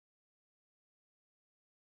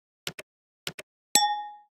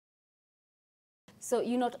So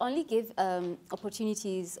you not only give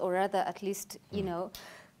opportunities, or rather at least, you know,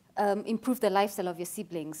 improve the lifestyle of your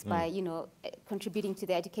siblings by, you know, contributing to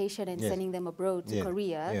their education and sending them abroad to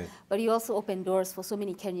Korea, but you also open doors for so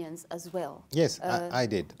many Kenyans as well. Yes, I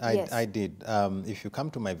did. I did. If you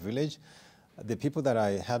come to my village, the people that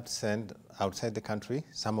I helped send outside the country,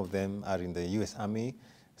 some of them are in the U.S. Army,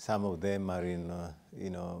 some of them are in,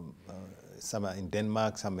 some are in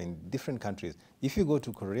Denmark, some in different countries. If you go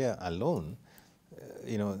to Korea alone,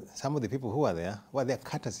 you know, some of the people who are there, well, they're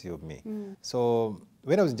courtesy of me. So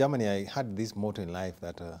when I was in Germany, I had this motto in life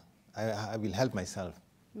that I will help myself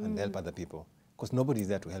and help other people, because nobody is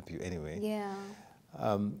there to help you anyway. Yeah.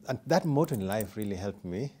 And that motto in life really helped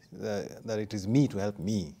me, that it is me to help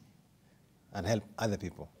me and help other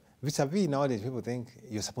people. Vis-a-vis nowadays, people think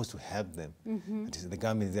you're supposed to help them. The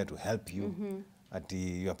government is there to help you.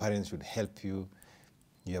 Your parents should help you.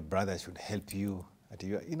 Your brothers should help you.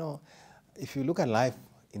 You know, if you look at life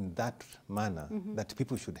in that manner, that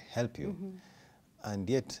people should help you, and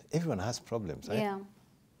yet everyone has problems, right? Yeah.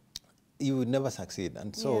 You would never succeed.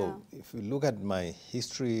 And so if you look at my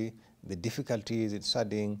history, the difficulties in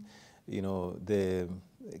studying, you know, the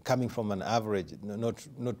coming from an average, not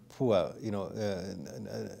poor, you know,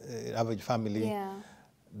 average family,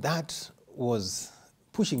 that was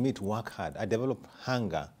pushing me to work hard. I developed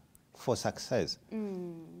hunger for success.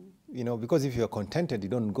 You know, because if you're contented, you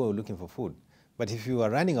don't go looking for food. But if you are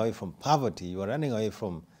running away from poverty, you are running away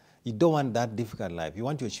from, you don't want that difficult life. You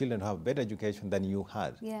want your children to have better education than you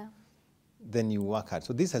had. Yeah. Then you work hard.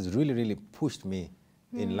 So this has really, really pushed me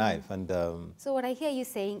in life. And so what I hear you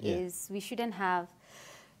saying is we shouldn't have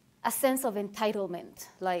a sense of entitlement,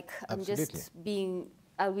 like I'm just being,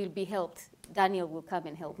 I will be helped. Daniel will come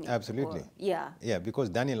and help me. Absolutely. Or, yeah. Yeah, because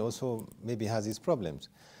Daniel also maybe has his problems.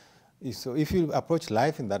 So if you approach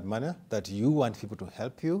life in that manner, that you want people to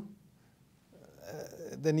help you,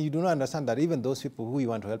 then you do not understand that even those people who you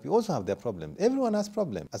want to help you also have their problems. Everyone has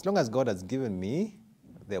problems. As long as God has given me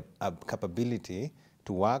the capability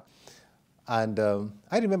to work. And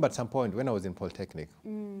I remember at some point when I was in Polytechnic,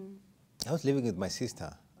 I was living with my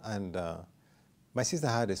sister, and my sister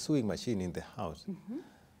had a sewing machine in the house.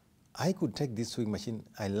 I could take this sewing machine.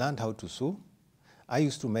 I learned how to sew. I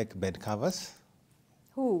used to make bed covers.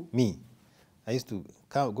 Who? Me. I used to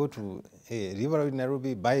go to a river in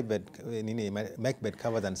Nairobi, buy make bed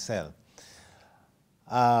covers and sell.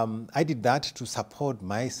 I did that to support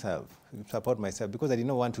myself because I did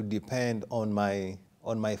not want to depend on my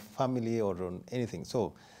family or on anything.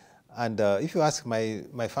 So, and if you ask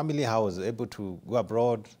my family how I was able to go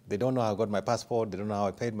abroad, they don't know how I got my passport, they don't know how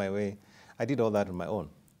I paid my way. I did all that on my own.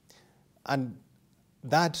 And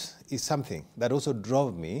that is something that also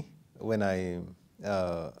drove me when I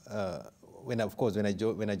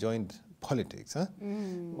joined politics.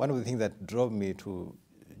 One of the things that drove me to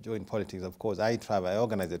join politics, of course, I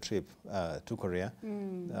organized a trip to Korea.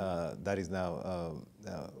 That is now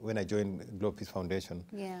when I joined Global Peace Foundation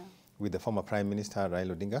with the former Prime Minister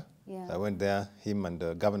Raila Odinga. So I went there, him and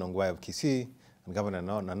Governor Ngwai of Kisii and Governor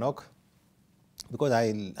Nanok, because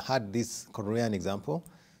I had this Korean example.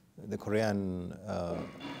 The Korean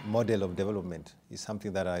model of development is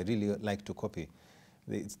something that I really like to copy.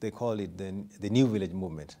 They call it the New Village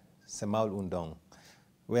Movement, Semaul Undong,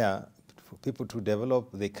 where for people to develop,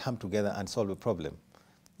 they come together and solve a problem.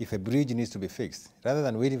 If a bridge needs to be fixed, rather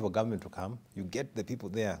than waiting for government to come, you get the people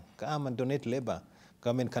there, come and donate labor.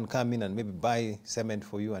 Government can come in and maybe buy cement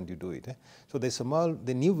for you and you do it. So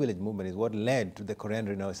the New Village Movement is what led to the Korean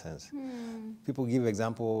Renaissance. People give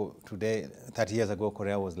example today, 30 years ago,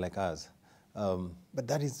 Korea was like us. But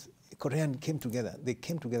that is, Korean came together. They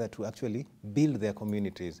came together to actually build their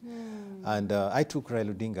communities. And I took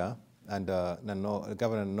Raila Odinga and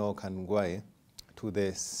Governor Nanok and Ngwai to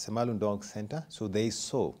the Semalundong Center. So they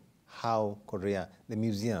saw how Korea, the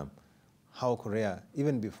museum, how Korea,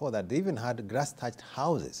 even before that, they even had grass-thatched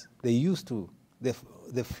houses. They used to, the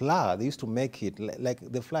flour, they used to make it like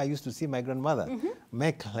the flour I used to see my grandmother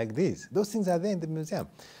make like this. Those things are there in the museum.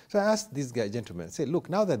 So I asked this guy, gentleman, say, look,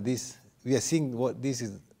 now that we are seeing what this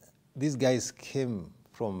is, these guys came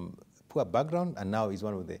from poor background and now is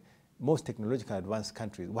one of the most technologically advanced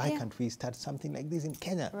countries. Why can't we start something like this in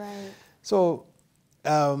Kenya? Right. So,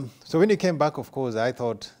 so when he came back, of course, I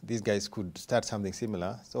thought these guys could start something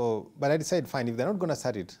similar. So, but I decided, fine, if they're not going to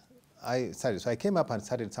start it, I started. So I came up and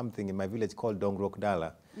started something in my village called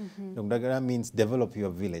Dongrokdala. Dongrokdala means develop your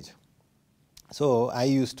village. So I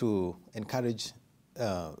used to encourage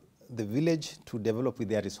the village to develop with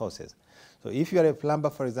their resources. So if you are a plumber,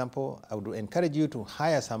 for example, I would encourage you to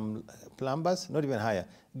hire some plumbers, not even hire.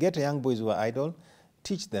 Get young boys who are idle,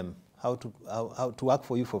 teach them how to work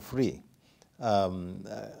for you for free.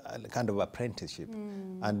 kind of apprenticeship,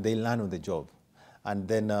 and they learn on the job. And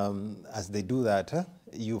then as they do that,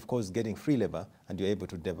 you of course getting free labor, and you're able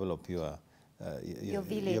to develop your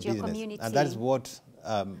village, your community. And that's what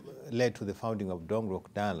led to the founding of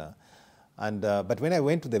Dongrok Dala. And but when I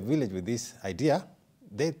went to the village with this idea,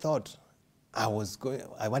 they thought I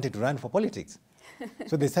wanted to run for politics.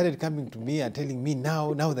 So they started coming to me and telling me,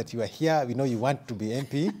 now that you are here, we know you want to be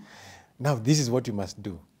MP, now this is what you must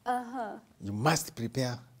do. You must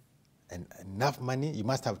prepare enough money. You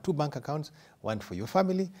must have 2 bank accounts, one for your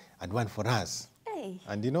family and one for us. Hey.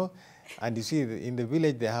 And and you see, in the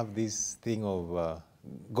village they have this thing of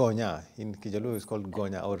gonya. In Kijalu it's called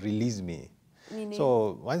gonya, or release me. Meaning?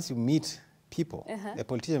 So once you meet people, a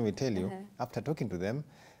politician will tell you, after talking to them,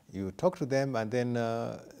 you talk to them, and then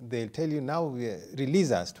they'll tell you, now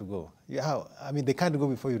release us to go. I mean, they can't go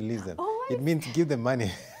before you release them. Oh, it means give them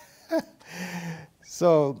money.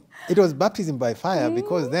 So it was baptism by fire,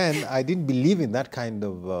 because then I didn't believe in that kind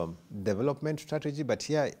of development strategy. But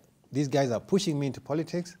here, these guys are pushing me into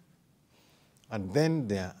politics, and then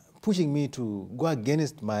they're pushing me to go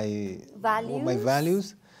against my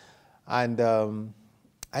values. And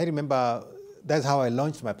I remember that's how I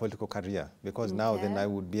launched my political career, because now then I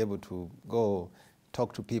would be able to go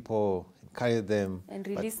talk to people, encourage them. And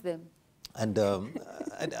release them. And,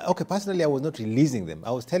 okay, personally, I was not releasing them.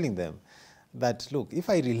 I was telling them that, look, if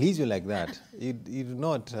I release you like that, you do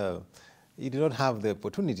not have the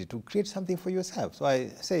opportunity to create something for yourself. So I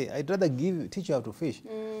say, I'd rather teach you how to fish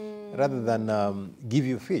rather than give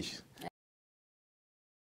you fish.